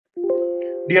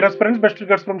Deer aspirants, best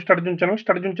regards from study zone channel.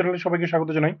 Study zone চ্যানেলে সবাইকে স্বাগত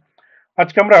জানাই।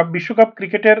 আজকে আমরা বিশ্বকাপ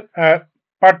ক্রিকেটের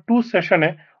পার্ট 2 সেশনে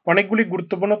অনেকগুলি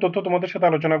গুরুত্বপূর্ণ তথ্য তোমাদের সাথে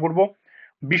আলোচনা করব।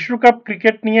 বিশ্বকাপ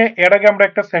ক্রিকেট নিয়ে এর আগে আমরা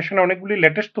একটা সেশনে অনেকগুলি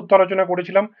লেটেস্ট তথ্য আলোচনা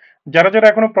করেছিলাম। যারা যারা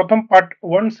এখনো প্রথম পার্ট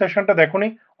 1 সেশনটা দেখোনি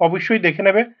অবশ্যই দেখে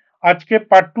নেবে। আজকে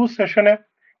পার্ট 2 সেশনে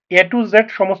এ টু জেড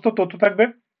সমস্ত তথ্য থাকবে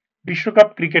বিশ্বকাপ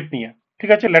ক্রিকেট নিয়ে।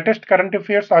 ঠিক আছে, লেটেস্ট কারেন্ট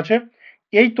অ্যাফেয়ার্স আছে।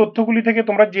 এই তথ্যগুলি থেকে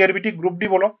তোমরা জিআরবিটি গ্রুপ ডি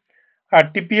বলো আর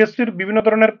টিপিএসসির বিভিন্ন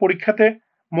ধরনের পরীক্ষাতে,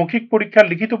 মৌখিক পরীক্ষা,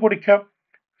 লিখিত পরীক্ষা,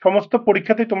 সমস্ত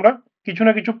পরীক্ষাতেই তোমরা কিছু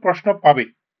না কিছু প্রশ্ন পাবে।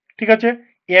 ঠিক আছে,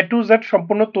 এ টু জেড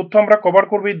সম্পূর্ণ তথ্য আমরা কভার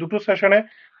করবো এই দুটো সেশনে।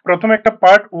 প্রথমে একটা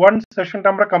পার্ট 1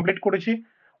 সেশনটা আমরা কমপ্লিট করেছি।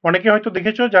 অনেকে হয়তো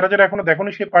দেখেছো, যারা যারা এখনো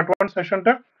দেখোনি সেই পার্ট 1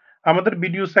 সেশনটা আমাদের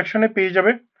ভিডিও সেকশনে পেয়ে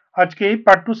যাবে। আজকে এই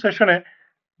পার্ট 2 সেশনে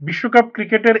বিশ্বকাপ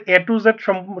ক্রিকেটের এ টু জেড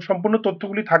সম্পূর্ণ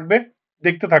তথ্যগুলি থাকবে,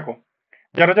 দেখতে থাকো।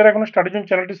 যারা যারা এখনো স্টাডি জোন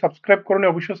চ্যানেলটি সাবস্ক্রাইব করেনি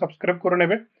অবশ্যই সাবস্ক্রাইব করে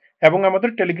নেবে এবং আমাদের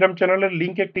টেলিগ্রাম চ্যানেলের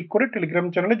লিঙ্কে ক্লিক করে টেলিগ্রাম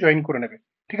চ্যানেলে জয়েন করে নেবে।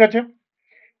 ঠিক আছে,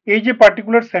 এই যে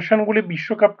পার্টিকুলার সেশনগুলি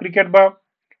বিশ্বকাপ ক্রিকেট বা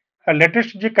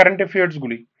লেটেস্ট যে কারেন্ট অ্যাফেয়ার্স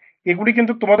গুলি, এগুলি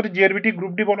কিন্তু তোমাদের জিআরবিটি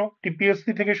গ্রুপ ডি বলো,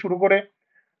 টিপিএসসি থেকে শুরু করে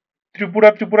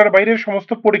ত্রিপুরার বাইরের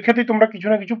সমস্ত পরীক্ষাতেই তোমরা কিছু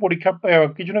না কিছু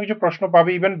কিছু না কিছু প্রশ্ন পাবে।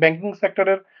 ইভেন ব্যাংকিং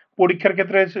সেক্টরের পরীক্ষার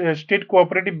ক্ষেত্রে স্টেট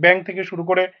কোঅপারেটিভ ব্যাংক থেকে শুরু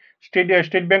করে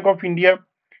স্টেট ব্যাংক অফ ইন্ডিয়া,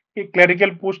 এই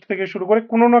ক্লারিক্যাল পোস্ট থেকে শুরু করে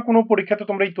কোনো না কোনো পরীক্ষাতে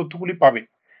তোমরা এই তথ্যগুলি পাবে।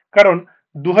 কারণ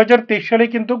 2023 সালে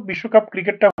কিন্তু বিশ্বকাপ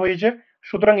ক্রিকেটটা হয়েছে,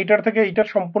 সুতরাং এটার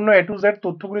সম্পূর্ণ এ টু জেড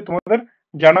তথ্যগুলি তোমাদের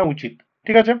জানা উচিত।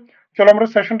 ঠিক আছে, চলো আমরা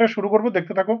সেশনটা শুরু করবো,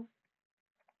 দেখতে থাকো।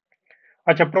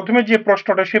 আচ্ছা, প্রথমে যে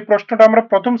প্রশ্নটা, সেই প্রশ্নটা আমরা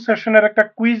প্রথম সেশনের একটা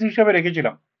কুইজ হিসেবে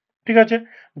রেখেছিলাম। ঠিক আছে,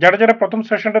 যারা যারা প্রথম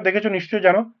সেশনটা দেখেছো নিশ্চয়ই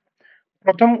জানো।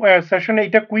 প্রথম সেশনে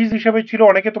এটা কুইজ হিসেবে ছিল,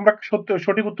 অনেকে তোমরা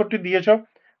সঠিক উত্তরটি দিয়েছো,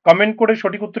 কমেন্ট করে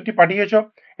সঠিক উত্তরটি পাঠিয়েছো।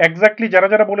 এক্স্যাক্টলি যারা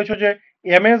যারা বলেছো যে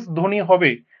এম এস ধোনি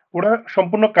হবে, ওরা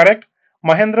সম্পূর্ণ কারেক্ট।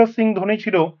 মহেন্দ্র সিং ধোনি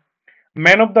ছিল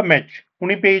ম্যান অফ দ্য ম্যাচ,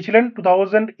 উনি পেয়েছিলেন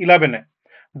 2011-এ।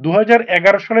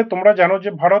 2011 সালে তোমরা জানো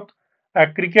যে ভারত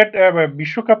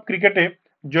বিশ্বকাপ ক্রিকেটে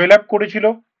জয়লাভ করেছিল।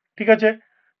 ঠিক আছে,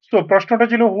 তো প্রশ্নটা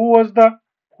ছিল হু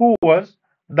was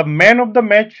the man of the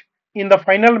match in the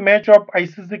final match of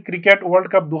ICC cricket world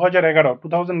cup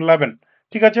 2011।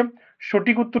 ঠিক আছে,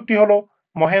 সঠিক উত্তরটি হলো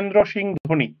মহেন্দ্র সিং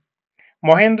ধোনি।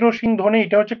 মহেন্দ্র সিং ধোনি,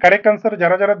 এটা হচ্ছে কারেক্ট আনসার।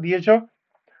 যারা যারা দিয়েছো,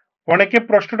 অনেকে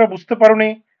প্রশ্নটা বুঝতে পারোনি,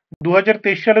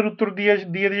 2023 সালের উত্তর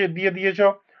দিয়েছ,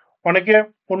 অনেকে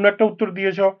অন্য একটা উত্তর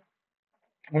দিয়েছ,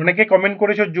 অনেকে কমেন্ট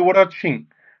করেছো যুবরাজ সিং।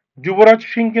 যুবরাজ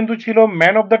সিং কিন্তু ছিল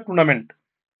ম্যান অফ দ্য টুর্নামেন্ট।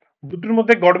 দুটোর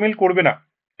মধ্যে গড়মিল করবে না।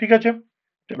 ঠিক আছে,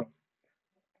 চলো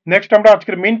নেক্সট আমরা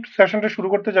আজকের মেইন সেশনটা শুরু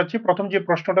করতে যাচ্ছি। প্রথম যে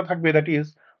প্রশ্নটা থাকবে, that is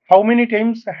how many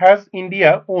Times has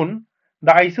India won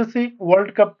the ICC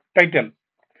world cup title?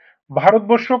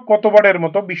 Bharatvarsha কতবারের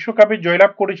মতো বিশ্বকাপে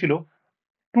জয়লাভ করেছিল?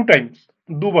 2 টাইমস,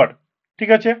 দুবার। ঠিক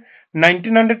আছে,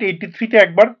 1983-তে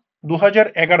একবার,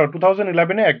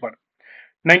 2011-এ একবার।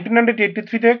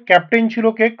 1983-তে ক্যাপ্টেন ছিল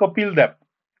কে? কপিল দেব।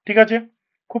 ঠিক আছে,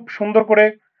 খুব সুন্দর করে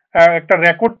একটা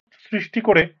রেকর্ড সৃষ্টি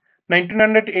করে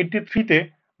 1983-তে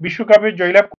বিশ্বকাপে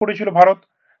জয়লাভ করেছিল ভারত।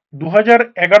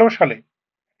 2011 সালে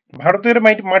ভারতের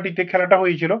মাটিতে খেলাটা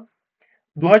হয়েছিল।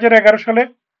 2011 সালে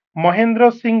মহেন্দ্র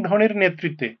সিং ধোনির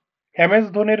নেতৃত্বে, এম এস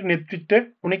ধোনির নেতৃত্বে,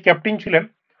 উনি ক্যাপ্টেন ছিলেন,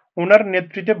 ওনার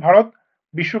নেতৃত্বে ভারত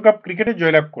বিশ্বকাপ ক্রিকেটে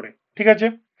জয়লাভ করে। ঠিক আছে,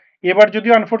 এবার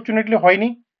যদিও আনফরচুনেটলি হয়নি,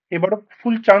 এবারও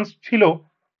ফুল চান্স ছিল।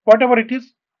 হোয়াট এভার ইট ইজ,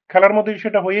 খেলার মধ্যে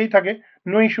সেটা হয়েই থাকে,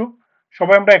 নো ইস্যু,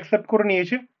 সবাই আমরা অ্যাকসেপ্ট করে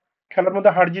নিয়েছি, খেলার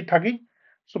মধ্যে হার জিত থাকেই।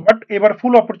 সো বাট এবার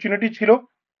ফুল অপরচুনিটি ছিল,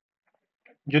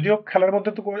 যদিও খেলার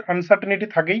মধ্যে তো আনসার্টেনিটি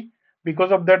থাকেই, বিকজ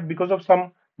অফ সাম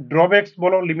ড্রব্যাকস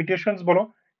বলো, লিমিটেশনস বলো,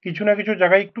 কিছু না কিছু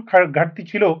জায়গায় একটু ঘাটতি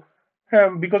ছিল। হ্যাঁ,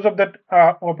 বিকজ অফ দ্যাট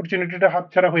অপরচুনিটিটা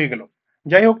হাতছাড়া হয়ে গেল।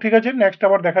 যাই হোক, ঠিক আছে, নেক্সট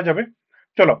আবার দেখা যাবে।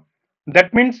 চলো, দ্যাট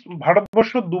মিনস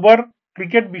ভারতবর্ষ দুবার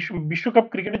বিশ্বকাপ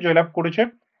ক্রিকেটে জয়লাভ করেছে।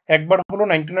 একবার হলো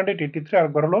 1983, আর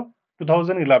একবার হলো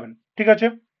 2011। ঠিক আছে,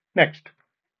 next,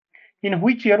 in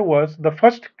which year was the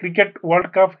first cricket world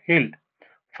cup held?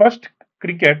 First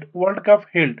cricket world cup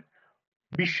held,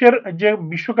 বিশ্বের যে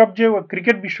বিশ্বকাপ, যে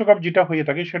ক্রিকেট বিশ্বকাপ যেটা হয়ে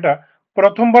থাকে, সেটা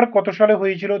প্রথমবার কত সালে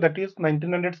হয়েছিল? দ্যাট ইজ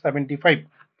 1975,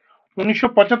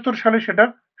 1975 সালে সেটা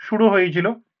শুরু হয়েছিল।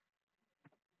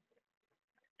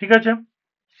 ঠিক আছে,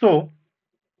 সো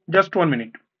জাস্ট 1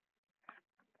 মিনিট।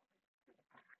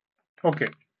 ওকে,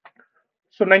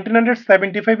 সো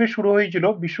 1975-এ শুরু হয়েছিল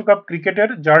বিশ্বকাপ ক্রিকেটের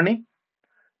জার্নি।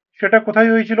 সেটা কোথায়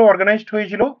হয়েছিল? অর্গানাইজড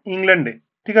হয়েছিল ইংল্যান্ডে।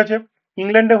 ঠিক আছে,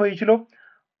 ইংল্যান্ডে হয়েছিল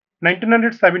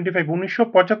 1975,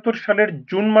 1975 সালের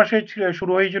জুন মাসে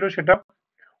শুরু হয়েছিল সেটা।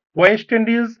 ওয়েস্ট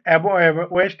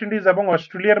ইন্ডিজ এবং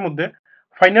অস্ট্রেলিয়ার মধ্যে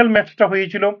ফাইনাল ম্যাচটা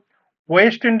হয়েছিল।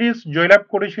 ওয়েস্ট ইন্ডিজ জয়লাভ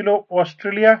করেছিল,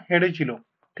 অস্ট্রেলিয়া হেরেছিল।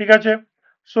 ঠিক আছে,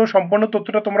 সো সম্পূর্ণ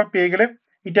তথ্যটা তোমরা পেয়ে গেলে।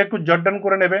 এটা একটু জট ডাউন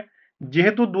করে নেবে।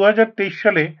 যেহেতু 2023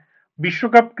 সালে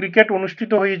বিশ্বকাপ ক্রিকেট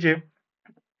অনুষ্ঠিত হয়েছে,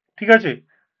 ঠিক আছে,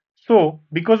 সো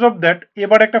বিকজ অফ দ্যাট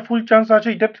এবার একটা ফুল চান্স আছে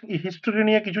এটা হিস্টোরি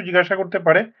নিয়ে কিছু জিজ্ঞাসা করতে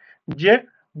পারে যে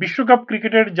বিশ্বকাপ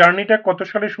ক্রিকেটের জার্নিটা কত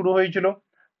সালে শুরু হয়েছিল।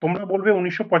 তোমরা বলবে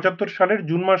 1975 সালের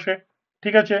জুন মাসে,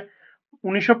 ঠিক আছে।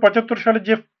 1975 সালে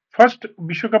যে ফার্স্ট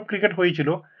বিশ্বকাপ ক্রিকেট হয়েছিল,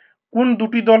 কোন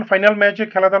দুটি দল ফাইনাল ম্যাচে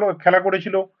খেলা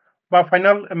করেছিল বা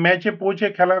ফাইনাল ম্যাচে পৌঁছে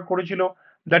খেলা করেছিল?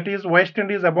 দ্যাট ইজ ওয়েস্ট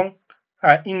ইন্ডিজ এবং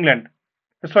ইংল্যান্ড,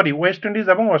 সরি ওয়েস্ট ইন্ডিজ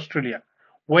এবং অস্ট্রেলিয়া।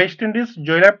 ওয়েস্ট ইন্ডিজ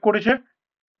জয়লাভ করেছে,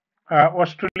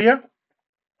 অস্ট্রেলিয়া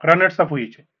রানার্স আপ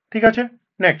হয়েছে, ঠিক আছে।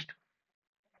 Next,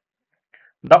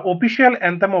 the official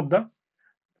anthem of the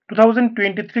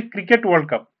 2023 cricket world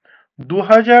cup.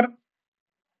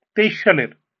 2023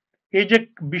 সালের এই যে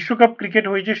বিশ্বকাপ ক্রিকেট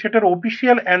হয়েছে সেটার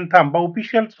অফিসিয়াল অ্যান্থাম বা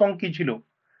অফিসিয়াল সং কি ছিল?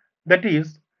 দ্যাট ইজ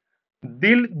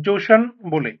দিল জোশন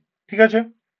বলে, ঠিক আছে,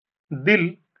 দিল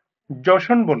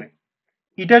জশন বলে।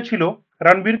 এটা ছিল,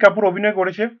 রণবীর কাপুর অভিনয়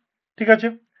করেছে, ঠিক আছে,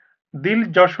 দিল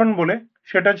জশন বলে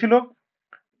সেটা ছিল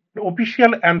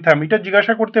অফিসিয়াল অ্যান্থাম। এটা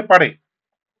জিজ্ঞাসা করতে পারে,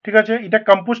 ঠিক আছে। এটা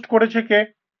কম্পোজ করেছে কে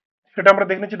সেটা আমরা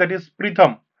দেখে নিচ্ছি, দ্যাট ইজ প্রীথম।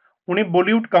 উনি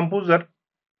বলিউড কম্পোজার,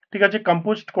 ঠিক আছে,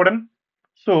 কম্পোজ করেন।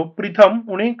 সো প্রীথম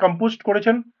উনি কম্পোজ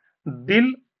করেছেন দিল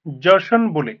জশন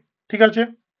বলে, ঠিক আছে।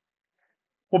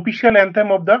 Official anthem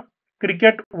of the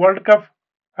cricket world cup,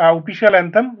 official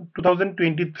anthem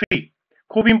 2023।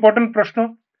 খুব ইম্পর্টেন্ট প্রশ্ন,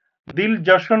 দিল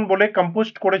জশন বলে কম্পোজ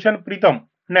করেছেন Pritam.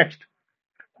 Next,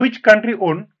 which country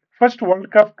on first world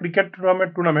cup cricket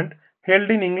tournament held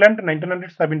in England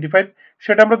 1975?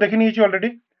 সেটা আমরা দেখে নিয়েছি অলরেডি,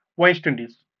 ওয়েস্ট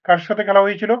ইন্ডিজ। কার সাথে খেলা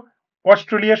হয়েছিল?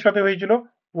 অস্ট্রেলিয়ার সাথে হয়েছিল,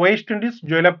 ওয়েস্ট ইন্ডিজ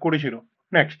জয়লাভ করেছিল।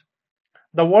 Next,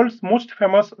 the world's most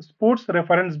famous sports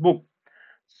reference book.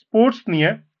 Sports নিয়ে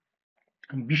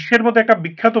বিশ্বের মধ্যে একটা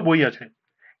বিখ্যাত বই আছে,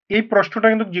 এই প্রশ্নটা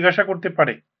কিন্তু জিজ্ঞাসা করতে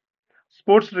পারে।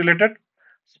 স্পোর্টস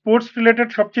রিলেটেড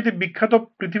সবচেয়ে বিখ্যাত,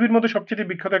 পৃথিবীর মধ্যে সবচেয়ে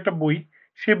বিখ্যাত একটা বই,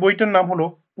 সেই বইটার নাম হলো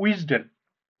উইজডেন,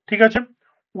 ঠিক আছে।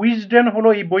 উইজডেন হলো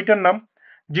এই বইটার নাম,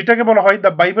 যেটাকে বলা হয়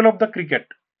the Bible of the cricket,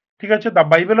 ঠিক আছে। দ্য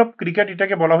বাইবেল অফ ক্রিকেট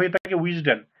এটাকে বলা হয়ে থাকে,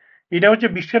 উইজডেন। এটা হচ্ছে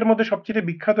বিশ্বের মধ্যে সবচেয়ে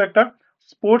বিখ্যাত একটা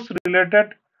স্পোর্টস রিলেটেড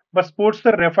বা স্পোর্টস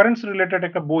এর রেফারেন্স রিলেটেড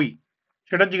একটা বই,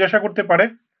 সেটা জিজ্ঞাসা করতে পারে,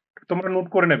 তোমরা নোট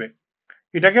করে নেবে।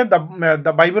 এটাকে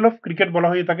দ্য বাইবেল অফ ক্রিকেট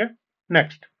বলা হয়ে থাকে।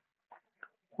 Next,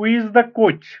 who is the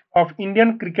coach of Indian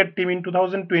cricket team in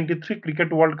 2023 cricket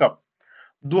world cup?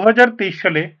 2023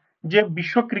 সালে যে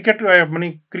বিশ্ব ক্রিকেট মানে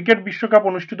ক্রিকেট বিশ্বকাপ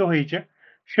অনুষ্ঠিত হয়েছে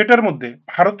সেটার মধ্যে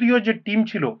ভারতীয় যে টিম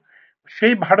ছিল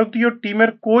সেই ভারতীয়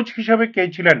টিমের কোচ হিসাবে কে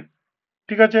ছিলেন?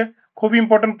 ঠিক আছে, খুব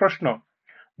ইম্পর্টেন্ট প্রশ্ন।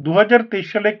 2023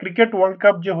 সালে ক্রিকেট ওয়ার্ল্ড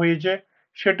কাপ যে হয়েছে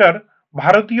সেটার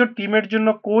ভারতীয় টিমের জন্য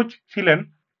কোচ ছিলেন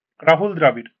রাহুল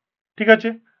দ্রাবিড়, ঠিক আছে,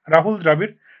 রাহুল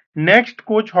দ্রাবিড়। নেক্সট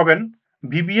কোচ হবেন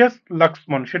ভিভিএস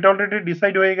লক্ষ্মণ, সেটা অলরেডি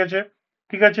ডিসাইড হয়ে গেছে,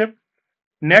 ঠিক আছে।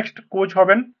 নেক্সট কোচ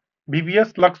হবেন VVS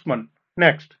Lakshman.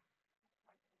 Next,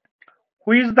 who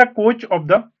is the coach of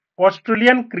the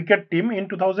Australian cricket team in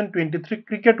 2023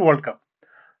 cricket world cup?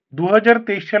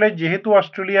 2023 সালে যেহেতু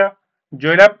অস্ট্রেলিয়া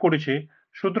জয়লাভ করেছে,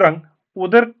 সুতরাং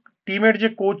ওদের টিমের যে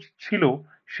কোচ ছিল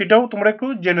সেটাও তোমরা একটু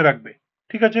জেনে রাখবে,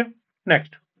 ঠিক আছে।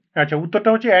 নেক্সট, আচ্ছা, উত্তরটা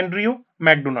হচ্ছে অ্যান্ড্রিউ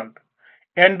ম্যাকডোনাল্ড।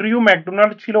 অ্যান্ড্রিউ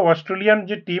ম্যাকডোনাল্ড ছিল অস্ট্রেলিয়ান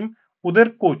যে টিম ওদের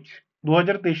কোচ।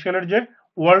 2023 সালের যে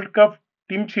ওয়ার্ল্ড কাপ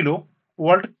টিম ছিল,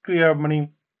 ওয়ার্ল্ড মানে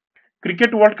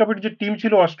ক্রিকেট ওয়ার্ল্ড কাপের যে টিম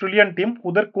ছিল অস্ট্রেলিয়ান টিম,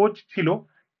 ওদের কোচ ছিল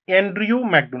অ্যান্ড্রিউ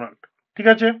ম্যাকডোনাল্ড, ঠিক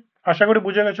আছে। আশা করি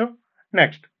বুঝে গেছো।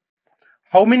 Next,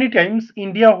 how many Times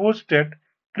India hosted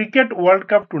cricket world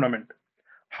cup tournament?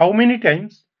 How many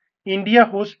Times India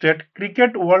hosted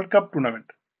cricket world cup tournament,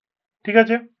 ঠিক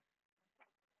আছে।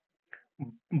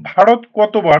 ভারত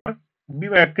কতবার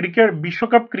ক্রিকেট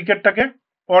বিশ্বকাপ ক্রিকেটটাকে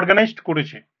অর্গানাইজড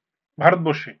করেছে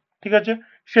ভারতবর্ষে, ঠিক আছে,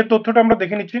 সে তথ্যটা আমরা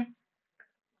দেখে নিচ্ছি।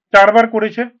 4বার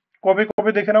করেছে। কবে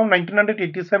কবে দেখে নাও,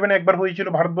 1987 একবার হয়েছিল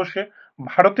ভারতবর্ষে,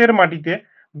 ভারতের মাটিতে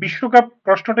বিশ্বকাপ।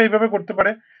 প্রশ্নটা এইভাবে করতে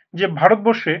পারে যে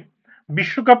ভারতবর্ষে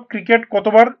বিশ্বকাপ ক্রিকেট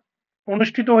কতবার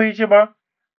অনুষ্ঠিত হয়েছে বা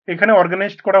এখানে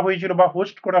অর্গানাইজড করা হয়েছিল বা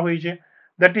হোস্ট করা হয়েছে?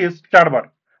 দ্যাট ইজ 4বার,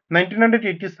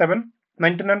 1987,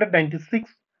 1996,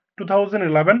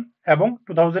 2011 এবং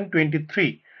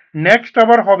 2023। নেক্সট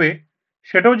আবার হবে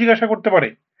সেটাও জিজ্ঞাসা করতে পারে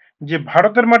যে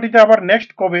ভারতের মাটিতে আবার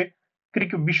নেক্সট কবে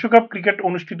বিশ্বকাপ ক্রিকেট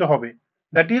অনুষ্ঠিত হবে?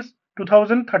 দ্যাট ইজ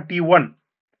 2031,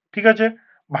 ঠিক আছে।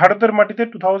 ভারতের মাটিতে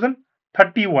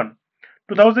 2031।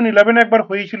 2011 একবার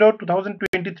হয়েছিল,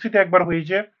 2023 একবার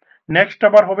হয়েছে, নেক্সট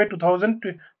আবার হবে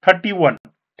 2031,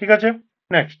 ঠিক আছে।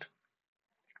 নেক্সট,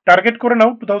 টার্গেট করে নাও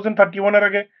 2031 এর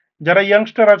আগে, যারা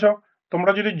ইয়াংস্টার আছো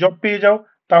তোমরা যদি জব পেয়ে যাও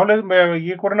তাহলে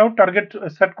ইয়ে করে নাও, টার্গেট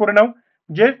সেট করে নাও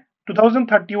যে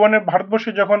 2031 এ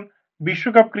ভারতবর্ষে যখন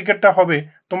বিশ্বকাপ ক্রিকেটটা হবে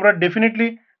তোমরা ডেফিনেটলি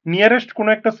নিয়ারেস্ট কোনো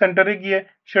একটা সেন্টারে গিয়ে,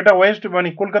 সেটা ওয়েস্ট মানে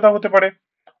কলকাতা হতে পারে,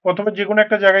 অথবা যে কোনো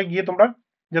একটা জায়গায় গিয়ে তোমরা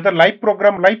যাতে লাইভ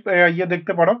প্রোগ্রাম, লাইভ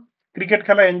দেখতে পারো, ক্রিকেট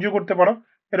খেলা এনজয় করতে পারো,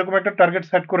 এরকম একটা টার্গেট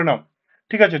সেট করে নাও।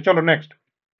 ঠিক আছে, চলো next.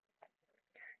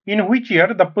 In which year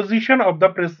the position of the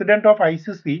president of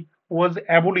ICC was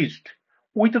abolished,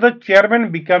 with the chairman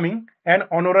becoming an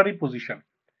honorary position?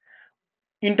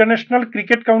 International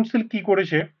cricket council কি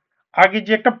করেছে, আগে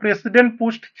যে একটা প্রেসিডেন্ট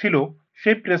পোস্ট ছিল,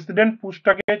 সেই প্রেসিডেন্ট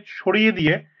পোস্টটাকে সরিয়ে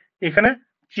দিয়ে এখানে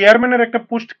চেয়ারম্যানের একটা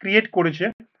পোস্ট ক্রিয়েট করেছে।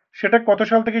 সেটা কত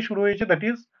সাল থেকে শুরু হয়েছে? দ্যাট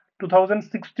ইজ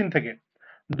 2016 থেকে,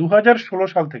 2016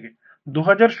 সাল থেকে।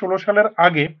 2016 সালের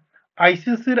আগে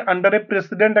আইসিসির আন্ডারে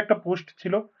প্রেসিডেন্ট একটা পোস্ট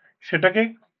ছিল, সেটাকে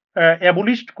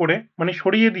অ্যাবলিস্ট করে মানে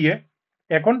সরিয়ে দিয়ে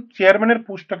এখন চেয়ারম্যানের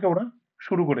পোস্টটাকে ওরা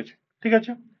শুরু করেছে। ঠিক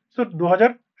আছে, সো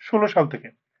 2016 সাল থেকে।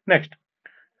 Next,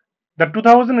 the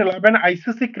 2011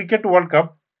 ICC Cricket World Cup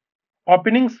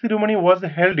opening ceremony was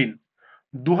held in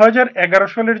 2011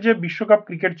 সালের যে বিশ্বকাপ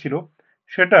ক্রিকেট ছিল,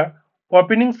 সেটা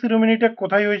ওপেনিং সেরেমনিটা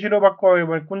কোথায় হয়েছিল বা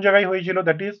কোন জায়গায় হয়েছিল?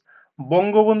 That is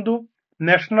Bangabandhu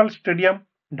national stadium,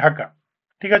 Dhaka.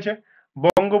 ঠিক আছে,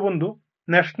 Bangabandhu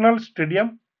national stadium,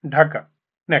 Dhaka.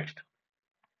 Next,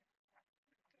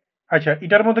 আচ্ছা,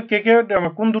 এটার মধ্যে কে কে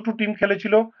কোন দুটো টিম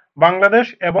খেলেছিল? বাংলাদেশ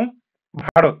এবং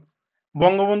ভারত।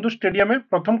 বঙ্গবন্ধু স্টেডিয়ামে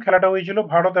প্রথম খেলাটা হয়েছিল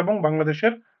ভারত এবং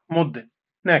বাংলাদেশের মধ্যে।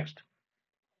 Next,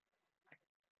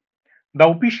 the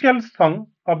official song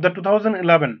of the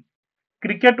 2011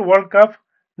 cricket world cup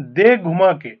দে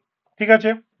ঘুমাকে, ঠিক আছে,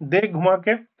 দে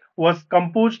ঘুমাকে ওয়াজ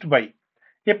কম্পোজড বাই।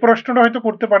 এই প্রশ্নটা হয়তো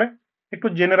করতে পারে, একটু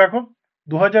জেনে রাখো।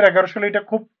 2011 সালে এটা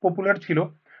খুব পপুলার ছিল,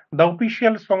 the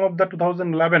official song of the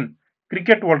 2011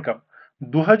 cricket world cup.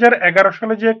 2011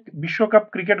 সালে যে বিশ্বকাপ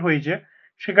ক্রিকেট হয়েছে,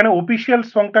 সেখানে অফিসিয়াল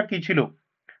সংটা কি ছিল?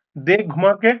 দে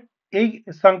ঘুমাকে, এই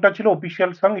সংটা ছিল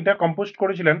অফিসিয়াল সং। এটা কম্পোজ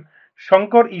করেছিলেন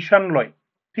শঙ্কর ঈশান লয়।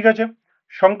 ঠিক আছে,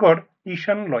 শঙ্কর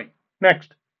ঈশান লয়। Next,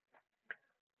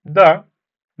 the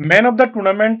man of the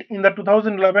tournament in the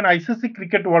 2011 ICC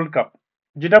cricket world cup,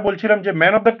 যেটা বলছিলাম যে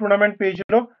ম্যান অফ দ্য টুর্নামেন্ট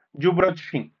পেয়েছিল যুবরাজ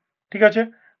সিং। ঠিক আছে,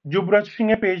 যুবরাজ সিং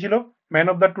এ পেয়েছিল ম্যান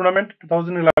অফ দ্য টুর্নামেন্ট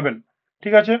 2011।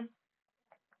 ঠিক আছে,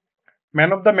 ম্যান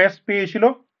অফ দ্য ম্যাচ পেয়েছিল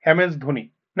MS Dhoni.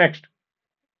 Next,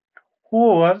 who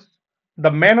was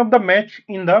the man of the match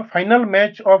in the final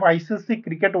match of ICC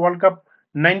cricket world cup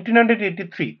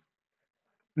 1983?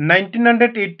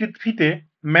 1983 তে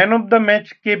ম্যান অফ দ্য ম্যাচ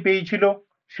কে পেয়েছিল,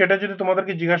 সেটা যদি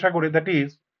তোমাদেরকে জিজ্ঞাসা করে, দ্যাট ইজ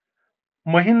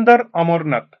মহিন্দর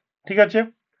অমরনাথ। ঠিক আছে,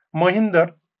 মহিন্দর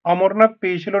অমরনাথ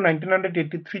পেয়েছিল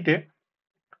 1983 তে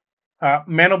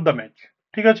ম্যান অফ দ্য ম্যাচ।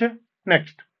 ঠিক আছে,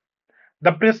 next,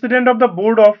 the president of the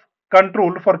board of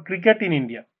control for cricket in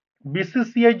India,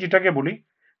 BCCI যেটাকে বলি,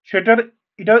 সেটার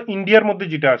এটা ইন্ডিয়ার মধ্যে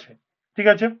যেটা আছে। ঠিক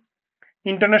আছে,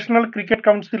 ইন্টারন্যাশনাল ক্রিকেট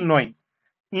কাউন্সিল নয়,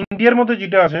 ইন্ডিয়ার মধ্যে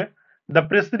যেটা আছে, the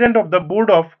president of the board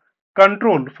of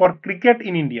control for cricket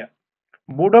in India,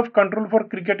 board of control for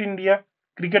cricket India,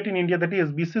 cricket in India, that is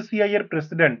BCCI এর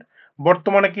প্রেসিডেন্ট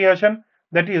বর্তমানে কে আছেন?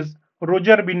 দ্যাট ইজ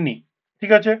রোজার বিন্নি।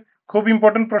 ঠিক আছে, খুব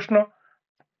ইম্পর্টেন্ট প্রশ্ন,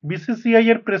 বিসিসিআই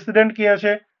এর প্রেসিডেন্ট কে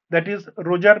আছে? দ্যাট ইজ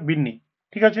রোজার বিন্নি।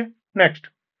 ঠিক আছে, next,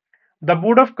 the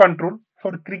board of control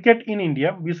for cricket in India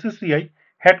BCCI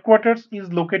headquarters is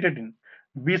located in,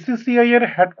 BCCI এর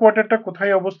হেডকোয়ার্টারটা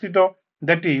কোথায় অবস্থিত?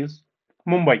 That is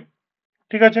Mumbai.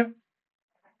 ঠিক আছে,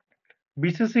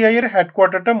 বিসিসিআই এর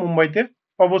হেডকোয়ার্টারটা মুম্বাইতে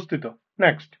অবস্থিত।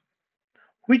 Next,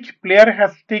 which player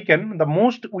has taken the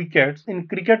most wickets in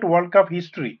cricket world cup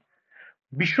history,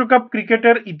 বিশ্বকাপ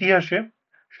ক্রিকেটের ইতিহাসে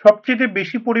সবচেয়ে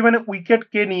বেশি পরিমাণে উইকেট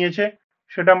কে নিয়েছে,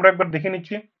 সেটা আমরা একবার দেখে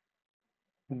নিচ্ছি।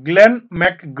 গ্লেন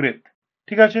ম্যাকগ্রেথ।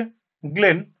 ঠিক আছে,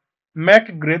 গ্লেন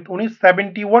ম্যাকগ্রেথ, উনি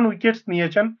 71 উইকেটস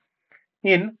নিয়েছেন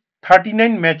ইন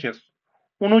 39 ম্যাচেস,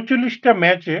 39টা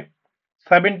ম্যাচে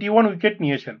 71 উইকেট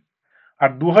নিয়েছেন। আর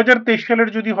 2023 সালের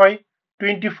যদি হয়,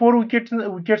 24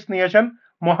 উইকেটস নিয়েছেন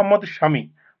মোহাম্মদ শামি।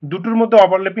 দুটোর মধ্যে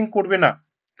ওভারল্যাপিং করবে না।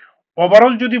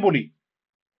 ওভারঅল যদি বলি,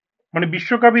 মানে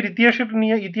বিশ্বকাপের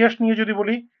ইতিহাস নিয়ে যদি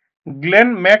বলি, গ্লেন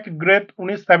ম্যাকগ্রেথ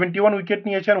উনি 71 উইকেট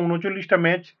নিয়েছেন 39টা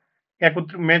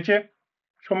ম্যাচে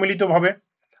সম্মিলিতভাবে।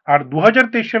 আর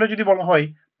 2023 সালে যদি বলা হয়,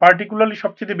 পার্টিকুলারলি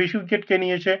সবচেয়ে বেশি উইকেট কে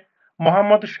নিয়েছে?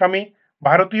 মোহাম্মদ শামি,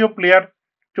 ভারতীয় প্লেয়ার,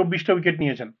 24টা উইকেট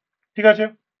নিয়েছেন। ঠিক আছে,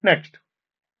 next,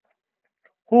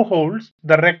 who holds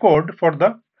the record for the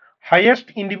highest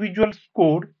individual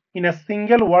score in a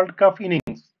single world cup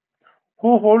innings? Who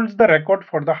holds the record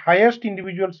for the highest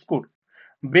individual score,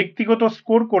 ব্যক্তিগত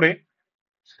স্কোর করে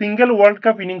সিঙ্গেল ওয়ার্ল্ড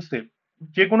কাপ ইনিংসে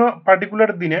যে কোনো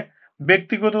particular দিনে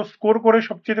ব্যক্তিগত স্কোর করে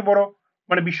সবচেয়ে বড়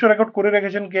মানে বিশ্ব রেকর্ড করে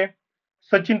রেখেছেন কে?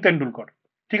 সচিন তেন্ডুলকর।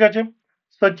 ঠিক আছে,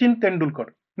 Sachin Tendulkar.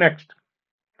 Next,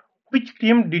 which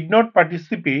team did not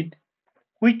participate,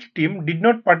 which team did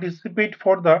not participate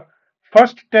for the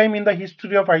first time in the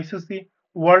history of ICC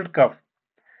world cup,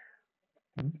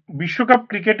 বিশ্বকাপ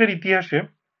ক্রিকেটের ইতিহাসে,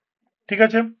 ঠিক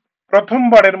আছে,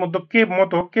 প্রথমবারের মতো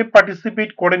কে পার্টিসিপেট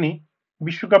করেনি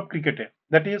বিশ্বকাপ ক্রিকেটে,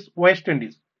 দ্যাট ইজ ওয়েস্ট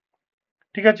ইন্ডিজ।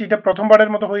 ঠিক আছে, এটা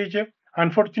প্রথমবারের মতো হয়েছে।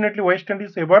 আনফরচুনেটলি ওয়েস্ট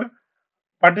ইন্ডিজ এবার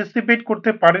পার্টিসিপেট করতে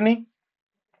পারেনি।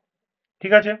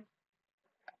 ঠিক আছে,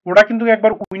 ওরা কিন্তু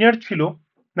একবার উইনার ছিল,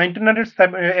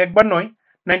 একবার নয়,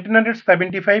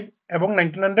 1975 এবং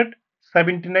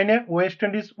 1979 ওয়েস্ট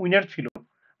ইন্ডিজ উইনার ছিল,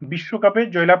 বিশ্বকাপে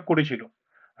জয়লাভ করেছিল।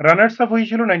 রানার্স আপ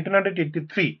হয়েছিল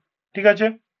 1983। ঠিক আছে,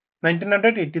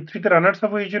 1983 তে রানার্স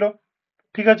আপ হয়েছিল।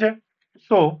 ঠিক আছে,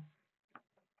 সো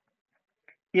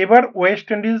এবার ওয়েস্ট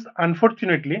ইন্ডিজ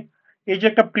আনফরচুনেটলি এই যে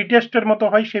একটা প্রিটেস্টের মতো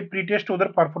হয়, সেই প্রিটেস্ট ওদের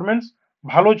পারফরমেন্স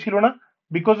ভালো ছিল না,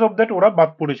 বিকজ অফ দ্যাট ওরা বাদ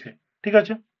পড়েছে। ঠিক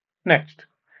আছে, নেক্সট,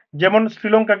 যেমন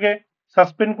শ্রীলঙ্কাকে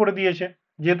সাসপেন্ড করে দিয়েছে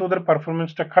যেহেতু ওদের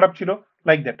পারফরমেন্সটা খারাপ ছিল,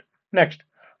 like that. Next,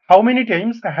 how many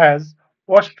Times has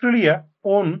Australia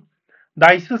won the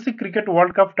ICC cricket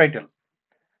world cup title?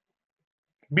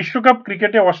 বিশ্বকাপ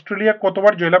ক্রিকেটে অস্ট্রেলিয়া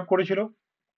কতবার জয়লাভ করেছিল?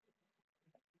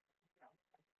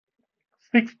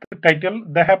 Sixth title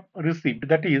they have received,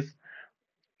 that is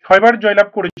 6বার জয়লাভ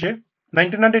করেছে।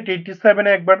 1987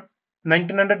 একবার,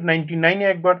 1999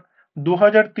 একবার,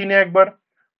 2003 একবার,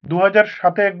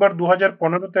 2007 একবার,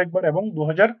 2015 একবার এবং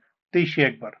 2023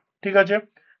 একবার। ঠিক আছে,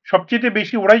 সবচেয়ে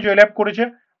বেশি ওরাই জয়লাভ করেছে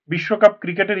বিশ্বকাপ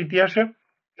ক্রিকেটের ইতিহাসে।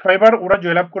 6বার ওরা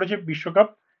জয়লাভ করেছে বিশ্বকাপ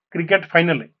ক্রিকেট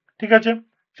ফাইনালে। ঠিক আছে,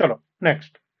 চলো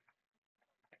next.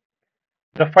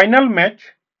 The final match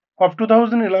of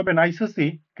 2011 ICC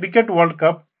Cricket World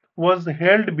Cup was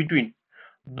held between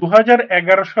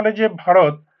 2011 সালে যে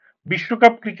ভারত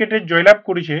বিশ্বকাপ ক্রিকেটে জয়লাভ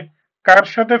করেছে, কার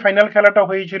সাথে ফাইনাল খেলাটা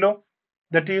হয়েছিল?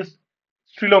 That is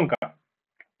Sri Lanka.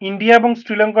 ইন্ডিয়া এবং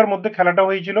শ্রীলঙ্কার মধ্যে খেলাটা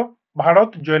হয়েছিল, ভারত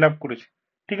জয়লাভ করেছে।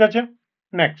 ঠিক আছে,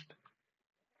 next,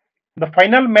 the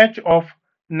final match of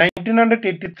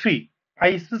 1983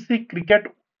 ICC cricket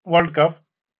world cup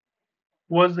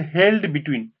was held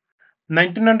between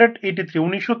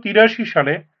 1983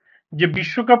 সালে যে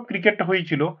বিশ্বকাপ ক্রিকেট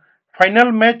হয়েছিল, ফাইনাল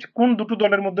ম্যাচ কোন দুটো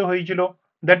দলের মধ্যে হয়েছিল?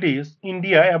 দ্যাট ইজ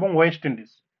ইন্ডিয়া এবং ওয়েস্ট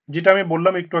ইন্ডিজ। যেটা আমি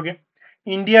বললাম একটু আগে,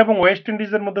 ইন্ডিয়া এবং ওয়েস্ট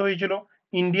ইন্ডিজের মধ্যে হয়েছিল,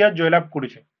 ইন্ডিয়া জয়লাভ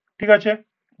করেছে। ঠিক আছে,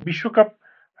 বিশ্বকাপ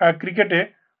ক্রিকেটে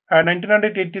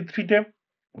 1983-তে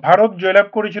ভারত জয়লাভ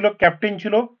করেছিল, ক্যাপ্টেন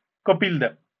ছিল কপিল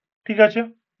দেব। ঠিক আছে,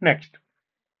 next,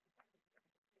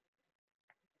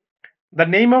 the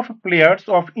name of players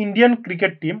of Indian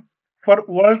cricket team for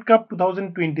world cup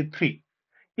 2023।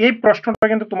 এই প্রশ্নটা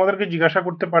কিন্তু তোমাদেরকে জিজ্ঞাসা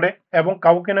করতে পারে এবং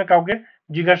কাউকে না কাউকে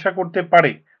জিজ্ঞাসা করতে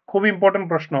পারে। খুব ইম্পর্টেন্ট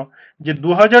প্রশ্ন, যে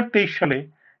 2023 সালে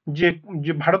যে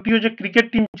যে ভারতীয় যে ক্রিকেট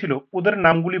টিম ছিল ওদের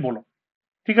নামগুলি বলো।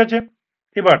 ঠিক আছে,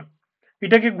 এবার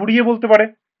এটাকে ঘুরিয়ে বলতে পারে,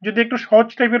 যদি একটু সহজ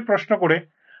টাইপের প্রশ্ন করে,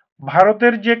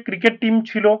 ভারতের যে ক্রিকেট টিম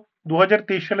ছিল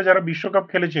 2023 সালে যারা বিশ্বকাপ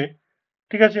খেলেছে,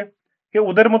 ঠিক আছে,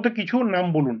 ওদের মধ্যে কিছু নাম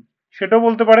বলুন, সেটাও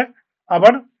বলতে পারে।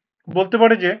 আবার বলতে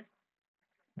পারে যে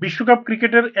বিশ্বকাপ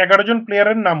ক্রিকেটের 11 জন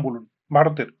প্লেয়ারের নাম বলুন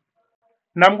ভারতের,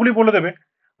 নামগুলি বলে দেবে।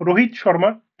 রোহিত শর্মা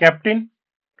ক্যাপ্টেন,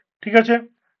 ঠিক আছে,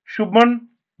 শুভমান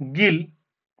গিল,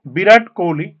 বিরাট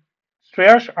কোহলি,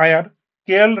 শ্রেয়াস আয়ার,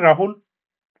 KL Rahul,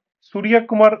 Surya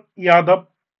Kumar Yadav,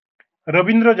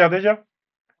 Rabindra Jadeja,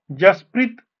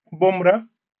 Jasprit Bumrah,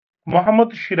 Mohammad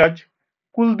Siraj,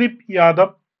 Kuldeep Yadav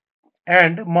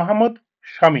and Mohammad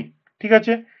শামি। ঠিক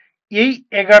আছে, এই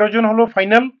 11 জন হলো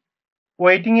ফাইনাল।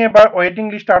 ওয়েটিং এ বা ওয়েটিং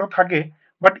লিস্টে আরো থাকে,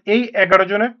 বাট এই 11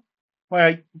 জনে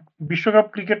বিশ্বকাপ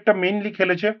ক্রিকেটটা মেইনলি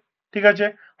খেলেছে। ঠিক আছে,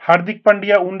 হার্দিক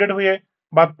পান্ডিয়া উন্ডেড হয়ে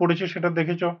বাদ পড়েছে, সেটা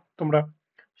দেখেছো তোমরা।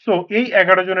 সো এই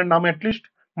 11 জনের নাম অ্যাটলিস্ট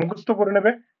মুখস্থ করে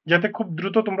নেবে, যাতে খুব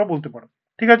দ্রুত তোমরা বলতে পারো।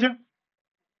 ঠিক আছে,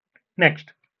 next,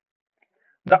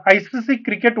 the ICC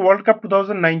cricket world cup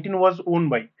 2019 was on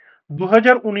by.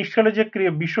 2019 সালে যে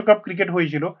বিশ্বকাপ ক্রিকেট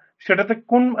হয়েছিল, সেটাতে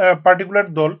কোন পার্টিকুলার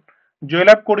দল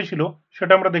জয়লাভ করেছিল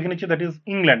সেটা আমরা দেখে নিচ্ছি, দ্যাট ইজ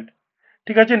ইংল্যান্ড।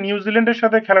 ঠিক আছে, নিউজিল্যান্ডের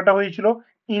সাথে খেলাটা হয়েছিল,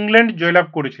 ইংল্যান্ড জয়লাভ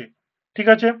করেছে। ঠিক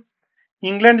আছে,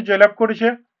 ইংল্যান্ড জয়লাভ করেছে,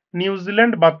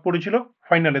 নিউজিল্যান্ড বাদ পড়েছিল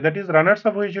ফাইনালে, দ্যাট ইজ রানার্স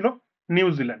আপ হয়েছিল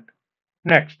New Zealand.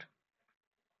 Next,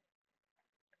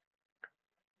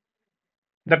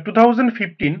 the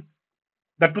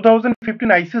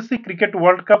 2015 ICC cricket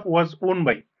world cup was on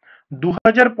by.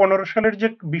 2015 সালের যে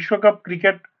বিশ্বকাপ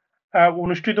ক্রিকেট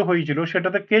অনুষ্ঠিত হয়েছিল,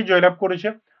 সেটাতে কে জয়লাভ করেছে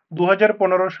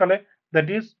 2015 সালে? That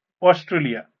is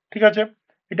Australia. ঠিক আছে,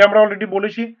 এটা আমরা অলরেডি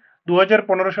বলেছি,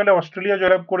 2015 সালে অস্ট্রেলিয়া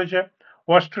জয়লাভ করেছে।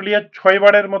 অস্ট্রেলিয়া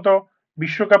 6বারের মতো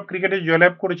বিশ্বকাপ ক্রিকেটে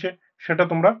জয়লাভ করেছে, সেটা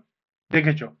তোমরা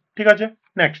দেখেছো। ঠিক আছে,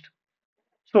 নেক্সট,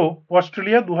 সো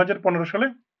অস্ট্রেলিয়া 2015 সালে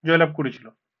জয়লাভ করেছিল।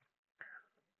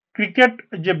 ক্রিকেট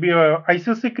যে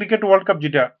আইসিসি ক্রিকেট ওয়ার্ল্ড কাপ,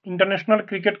 যেটা ইন্টারন্যাশনাল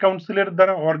ক্রিকেট কাউন্সিলের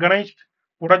দ্বারা অর্গানাইজড,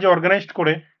 ওরা যে অর্গানাইজড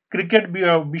করে, ক্রিকেট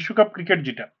বিশ্বকাপ ক্রিকেট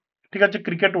যেটা, ঠিক আছে,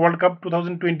 ক্রিকেট ওয়ার্ল্ড কাপ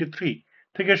 2023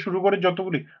 থেকে শুরু করে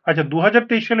যতগুলি, আচ্ছা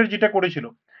 2023 সালের যেটা করেছিল,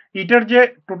 এটার যে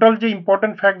টোটাল যে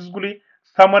ইম্পর্টেন্ট ফ্যাক্টস গুলি,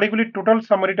 সামারিগুলি, টোটাল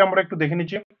সামারিটা আমরা একটু দেখে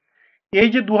নিচ্ছি। এই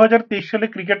যে 2023 সালে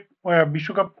ক্রিকেট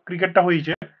বিশ্বকাপ ক্রিকেটটা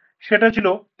হয়েছে, সেটা ছিল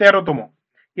 13তম,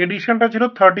 এডিশনটা ছিল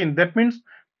 13, দ্যাট মিনস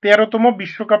 13তম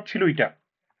বিশ্বকাপ ছিল এটা।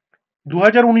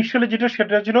 2019 সালে যেটা,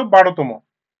 সেটা ছিল 12তম।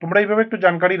 তোমরা এইভাবে একটু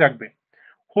জানকারি রাখবে।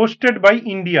 Hosted by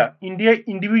India, India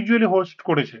individually host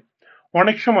করেছে।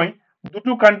 অনেক সময়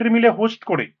দুটো কান্ট্রি মিলে হোস্ট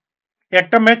করে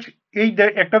একটা ম্যাচ এই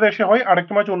একটা দেশে হয়,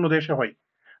 আরেকটা ম্যাচ অন্য দেশে হয়,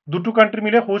 দুটো কান্ট্রি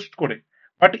মিলে হোস্ট করে।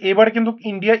 বাট এবার কিন্তু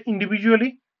ইন্ডিয়া ইন্ডিভিজুয়ালি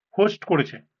হোস্ট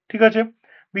করেছে, ঠিক আছে।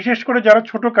 বিশেষ করে যারা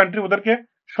ছোট কান্ট্রি, ওদেরকে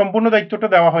সম্পূর্ণ দায়িত্বটা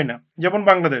দেওয়া হয় না, যেমন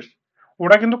বাংলাদেশ,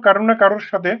 ওরা কিন্তু কারোর না কারোর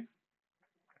সাথে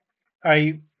এই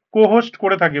কো হোস্ট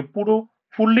করে থাকে, পুরো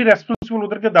ফুললি রেসপন্সিবল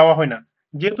ওদেরকে দেওয়া হয় না,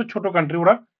 যেহেতু ছোট কান্ট্রি,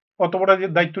 ওরা অত বড়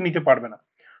দায়িত্ব নিতে পারবে না।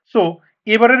 সো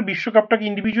এবারের বিশ্বকাপটাকে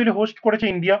ইন্ডিভিজুয়ালি হোস্ট করেছে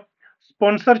ইন্ডিয়া।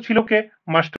 স্পন্সর ছিল কে?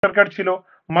 মাস্টার কার্ড ছিল।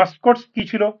 মাস্কটস কি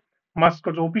ছিল?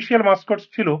 মাস্কটস, অফিসিয়াল মাস্কটস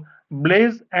ছিল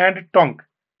ব্লেজ অ্যান্ড টঙ্ক,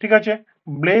 ঠিক আছে,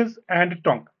 bless and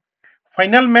Tonk.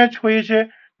 Final match হয়েছে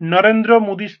নরেন্দ্র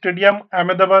মোদী স্টেডিয়াম,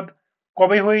 আহমেদাবাদ।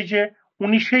 কবে হয়েছে?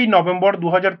 19 নভেম্বর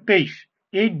 2023।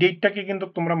 এই ডেটটাকে কিন্তু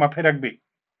তোমরা মাথায় রাখবে,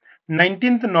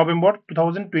 19 নভেম্বর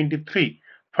 2023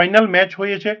 ফাইনাল ম্যাচ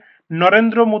হয়েছে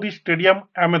নরেন্দ্র মোদী স্টেডিয়াম,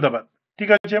 আহমেদাবাদ, ঠিক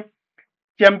আছে।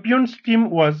 চ্যাম্পিয়ন্স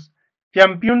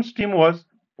টিম ওয়াজ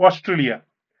অস্ট্রেলিয়া।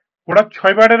 ওরা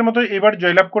 6বারের মতো এবার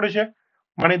জয়লাভ করেছে,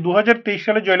 মানে 2023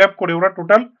 সালে জয়লাভ করে ওরা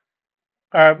টোটাল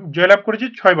জয়লাভ করেছে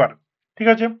 6বার, ঠিক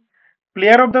আছে।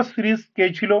 প্লেয়ার অফ দ্য সিরিজ কে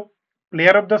ছিল?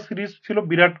 প্লেয়ার অফ দ্য সিরিজ ছিল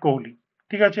বিরাট কোহলি,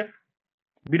 ঠিক আছে।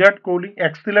 বিরাট কোহলি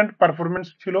এক্সিলেন্ট পারফরমেন্স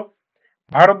ছিল।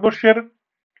 ভারতবর্ষের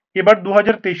এবার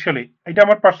 2023 সালে, এটা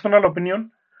আমার পার্সোনাল অপিনিয়ন,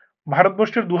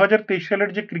 ভারতবর্ষের 2023 সালের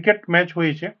যে ক্রিকেট ম্যাচ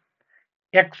হয়েছে,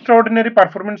 এক্সট্রাঅর্ডিনারি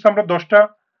পারফরমেন্স আমরা 10টা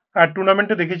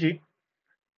টুর্নামেন্টে দেখেছি।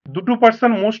 দুটো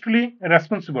পার্সন মোস্টলি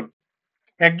রেসপন্সিবল,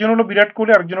 একজন হলো বিরাট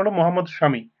কোহলি, আরেকজন হলো মোহাম্মদ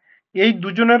শামি। এই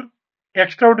দুজনের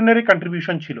এক্সট্রাঅর্ডিনারি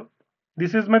কন্ট্রিবিউশন ছিল।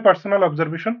 This is my personal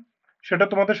observation, সেটা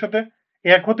তোমাদের সাথে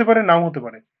এক হতে পারে, নাও হতে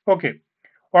পারে। ওকে।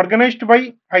 অর্গানাইজড বাই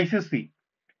আইসিসি,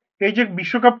 এই যে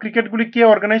বিশ্বকাপ ক্রিকেটগুলি কে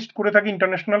অর্গানাইজড করে থাকে?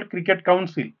 ইন্টারন্যাশনাল ক্রিকেট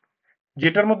কাউন্সিল,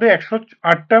 যেটার মধ্যে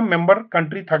 108টা মেম্বার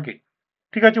কান্ট্রি থাকে,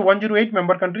 ঠিক আছে, 108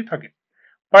 মেম্বার কান্ট্রি থাকে।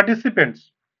 পার্টিসিপেন্টস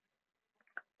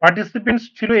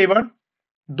ছিল এবার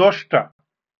 10টা,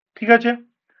 ঠিক আছে,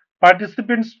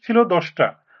 পার্টিসিপেন্টস ছিল 10টা।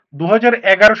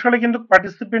 2011 সালে কিন্তু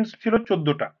পার্টিসিপেন্টস ছিল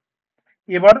 14টা,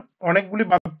 এবার অনেকগুলি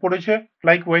বাদ পড়েছে,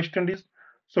 like West Indies.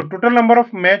 So total number of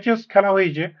matches খেলা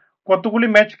হয়েছে, কতগুলি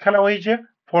ম্যাচ খেলা হয়েছে?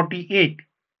 48,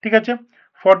 ঠিক আছে,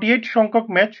 48 সংখ্যক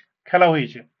ম্যাচ খেলা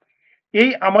হয়েছে। এই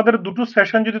আমাদের দুটো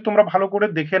সেশন যদি তোমরা ভালো করে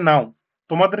দেখে নাও,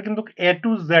 তোমাদের কিন্তু এ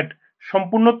টু জেড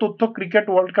সম্পূর্ণ তথ্য ক্রিকেট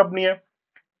ওয়ার্ল্ড কাপ নিয়ে,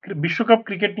 বিশ্বকাপ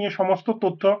ক্রিকেট নিয়ে সমস্ত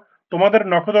তথ্য তোমাদের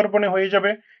নখদর্পণে হয়ে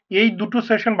যাবে। এই দুটো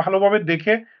সেশন ভালোভাবে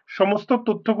দেখে সমস্ত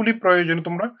তথ্যগুলি প্রয়োজনে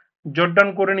তোমরা জট ডাউন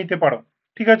করে নিতে পারো,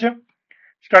 ঠিক আছে।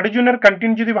 স্টাডি জোনের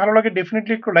কন্টেন্ট যদি ভালো লাগে,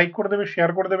 ডেফিনেটলি একটু লাইক করে দেবে,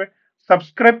 শেয়ার করে দেবে,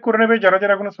 সাবস্ক্রাইব করে নেবে যারা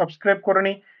যারা এখনো সাবস্ক্রাইব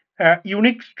করেনি।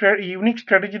 ইউনিক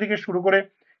স্ট্র্যাটেজি থেকে শুরু করে,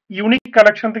 ইউনিক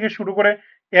কালেকশন থেকে শুরু করে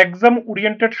এক্সাম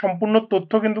ওরিয়েন্টেড সম্পূর্ণ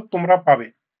তথ্য কিন্তু তোমরা পাবে।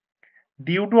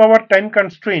 Due to our time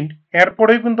constraint,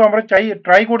 এরপরেও কিন্তু আমরা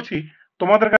ট্রাই করছি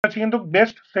তোমাদের কাছে কিন্তু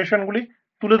বেস্ট সেশনগুলি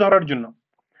তুলে ধরার জন্য।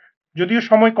 যদিও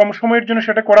সময় কম, সময়ের জন্য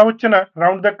সেটা করা হচ্ছে না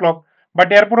রাউন্ড দ্য ক্লক, বাট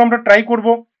এরপর আমরা ট্রাই করব।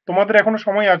 তোমাদের এখনো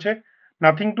সময় আছে,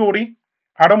 নাথিং টু ওরি।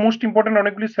 আরো মোস্ট ইম্পর্টেন্ট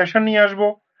অনেকগুলি সেশন নিয়ে আসবো,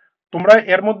 তোমরা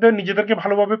এর মধ্যে নিজেদেরকে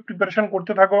ভালোভাবে প্রিপারেশন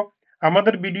করতে থাকো।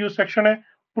 আমাদের ভিডিও সেকশনে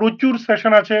প্রচুর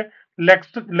সেশন আছে,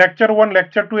 লেকচার 1,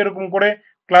 লেকচার 2 এরকম করে,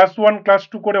 ক্লাস 1, ক্লাস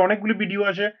 2 করে অনেকগুলি ভিডিও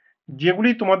আছে, যেগুলি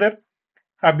তোমাদের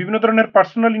বিভিন্ন ধরনের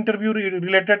পার্সোনাল ইন্টারভিউ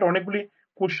রিলেটেড অনেকগুলি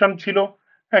কোশ্চেন ছিল,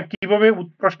 কিভাবে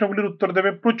প্রশ্নগুলির উত্তর দেবে,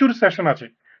 প্রচুর সেশন আছে।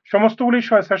 সমস্তগুলি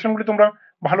সেশনগুলি তোমরা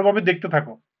ভালোভাবে দেখতে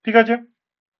থাকো, ঠিক আছে।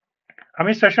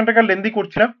 আমি সেশনটাকে লেন্দি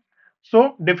করছি না, সো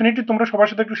ডেফিনেটলি তোমরা সবার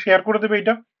সাথে একটু শেয়ার করে দেবে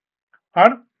এটা,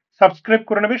 আর সাবস্ক্রাইব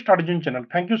করে নেবে study zone channel.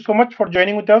 Thank you so much for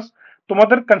joining with us.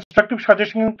 তোমাদের কনস্ট্রাকটিভ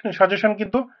সাজেশন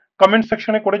কিন্তু কমেন্ট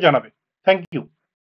সেকশনে করে জানাবে। Thank you.